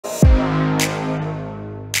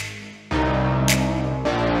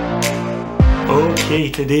Okay,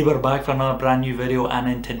 today we're back for another brand new video, and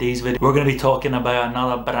in today's video we're going to be talking about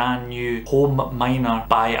another brand new home miner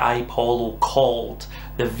by iPollo called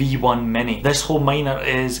the V1 Mini. This home miner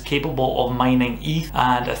is capable of mining ETH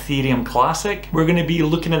and Ethereum Classic. We're going to be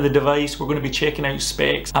looking at the device, we're going to be checking out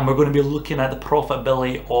specs, and we're going to be looking at the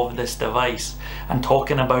profitability of this device and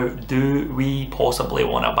talking about, do we possibly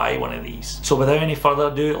want to buy one of these? So without any further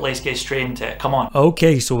ado, let's get straight into it. Come on.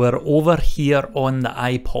 Okay, so we're over here on the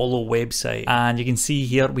iPollo website, and you can see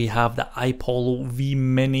here we have the iPollo V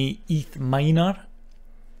Mini ETH Miner.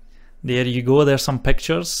 There you go, there's some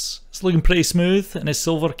pictures. It's looking pretty smooth in a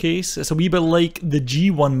silver case. It's a wee bit like the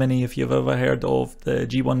G1 Mini, if you've ever heard of the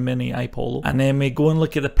G1 Mini iPollo. And then we go and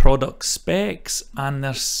look at the product specs, and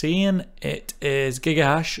they're saying it is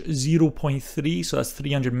gigahash 0.3, so that's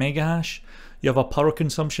 300 megahash. You have a power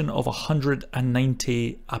consumption of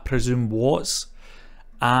 190, I presume, watts.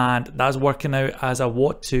 And that's working out as a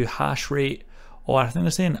watt to hash rate, or I think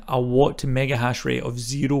they're saying a watt to mega hash rate of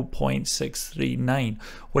 0.639,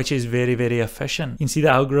 which is very, very efficient. You can see the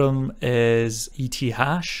algorithm is ETH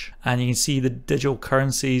hash, and you can see the digital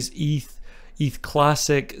currencies ETH, ETH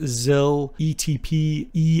Classic, ZIL,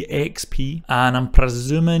 ETP, EXP, and I'm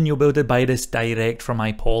presuming you'll be able to buy this direct from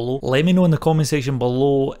iPollo. Let me know in the comment section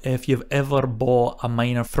below if you've ever bought a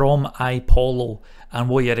miner from iPollo and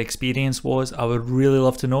what your experience was. I would really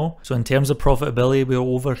love to know. So in terms of profitability, we're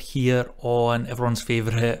over here on everyone's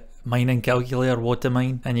favorite mining calculator,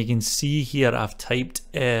 Yottabit, and you can see here I've typed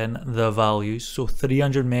in the values. So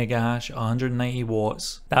 300 megahash, 190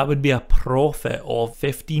 watts, that would be a profit of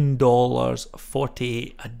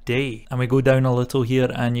 $15.48 a day. And we go down a little here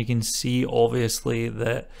and you can see obviously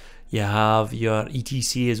that you have your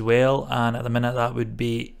ETC as well, and at the minute that would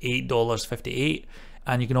be $8.58.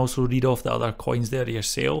 And you can also read off the other coins there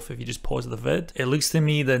yourself if you just pause the vid. It looks to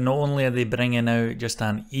me that not only are they bringing out just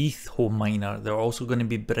an ETH home miner, they're also going to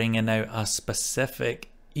be bringing out a specific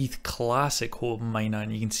ETH Classic home miner,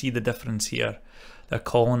 and you can see the difference here. They're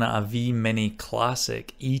calling it a V Mini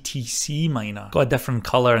Classic ETC miner. Got a different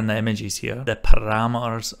color in the images here. The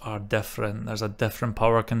parameters are different. There's a different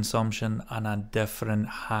power consumption and a different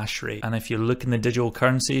hash rate. And if you look in the digital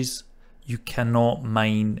currencies, you cannot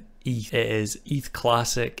mine ETH. It is ETH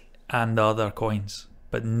Classic and the other coins,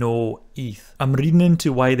 but no ETH. I'm reading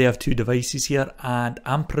into why they have two devices here, and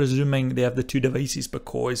I'm presuming they have the two devices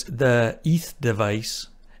because the ETH device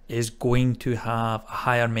is going to have a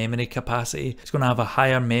higher memory capacity. It's going to have a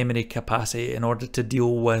higher memory capacity in order to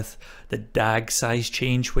deal with the DAG size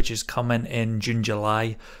change, which is coming in June,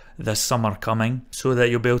 July. This summer coming, so that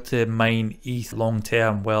you'll be able to mine ETH long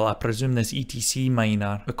term. Well, I presume this ETC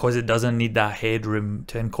miner, because it doesn't need that headroom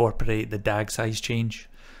to incorporate the DAG size change.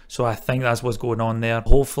 So I think that's what's going on there.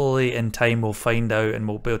 Hopefully in time we'll find out and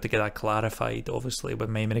we'll be able to get that clarified, obviously, with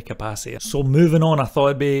memory capacity. So moving on, I thought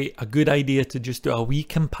it'd be a good idea to just do a wee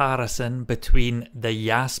comparison between the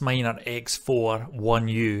Jasminer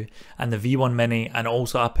X4-1U and the V1 Mini, and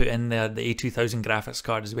also I put in there the A2000 graphics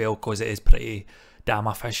card as well, because it is pretty damn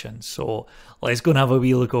efficient. So let's go and have a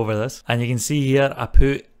wee look over this, and you can see here I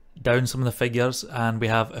put down some of the figures, and we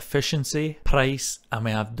have efficiency, price, and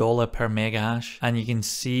we have dollar per megahash. And you can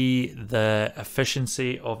see the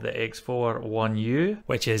efficiency of the X4-1U,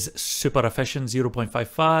 which is super efficient,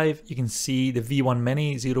 0.55. You can see the V1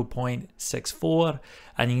 Mini 0.64,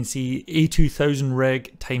 and you can see A2000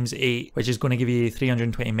 rig times 8, which is going to give you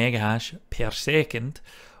 320 megahash per second.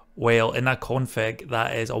 Well, in that config,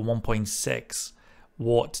 that is a 1.6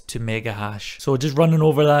 watt to mega hash. So just running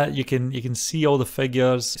over that, you can see all the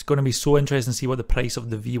figures. It's going to be so interesting to see what the price of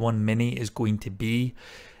the V1 Mini is going to be.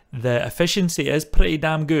 The efficiency is pretty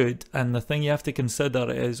damn good, and the thing you have to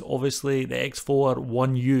consider is obviously the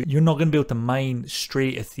X4-1U. You're not going to be able to mine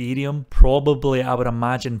straight Ethereum. Probably, I would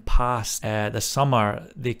imagine, past the summer.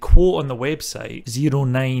 They quote on the website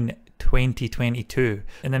 09/2022.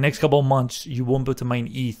 In the next couple of months, you won't be able to mine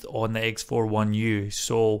ETH on the X4-1U,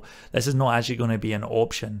 so this is not actually going to be an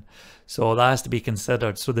option. So that has to be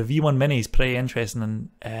considered. So the V1 Mini is pretty interesting, and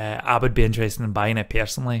I would be interested in buying it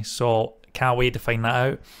personally. So can't wait to find that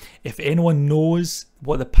out. If anyone knows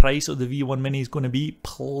what the price of the V1 Mini is going to be,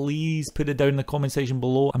 please put it down in the comment section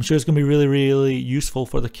below. I'm sure it's going to be really, really useful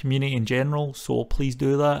for the community in general, so please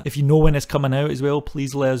do that. If you know when it's coming out as well,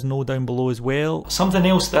 please let us know down below as well. Something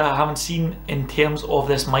else that I haven't seen in terms of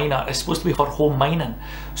this miner is supposed to be for home mining.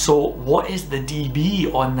 So what is the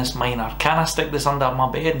DB on this miner? Can I stick this under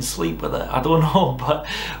my bed and sleep with it? I don't know, but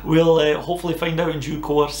we'll hopefully find out in due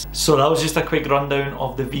course. So that was just a quick rundown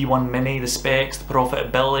of the V1 Mini, the specs, the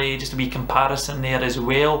profitability, just a wee comparison there as as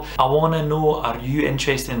well. I want to know, are you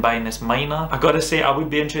interested in buying this miner? I gotta say, I would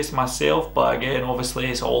be interested myself, but again, obviously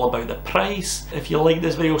it's all about the price. If you like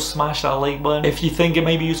this video, smash that like button. If you think it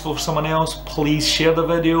might be useful for someone else, please share the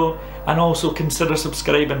video, and also consider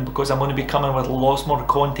subscribing, because I'm going to be coming with lots more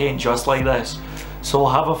content just like this. So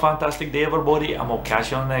have a fantastic day everybody, and we'll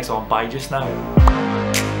catch you on the next one. Bye just now.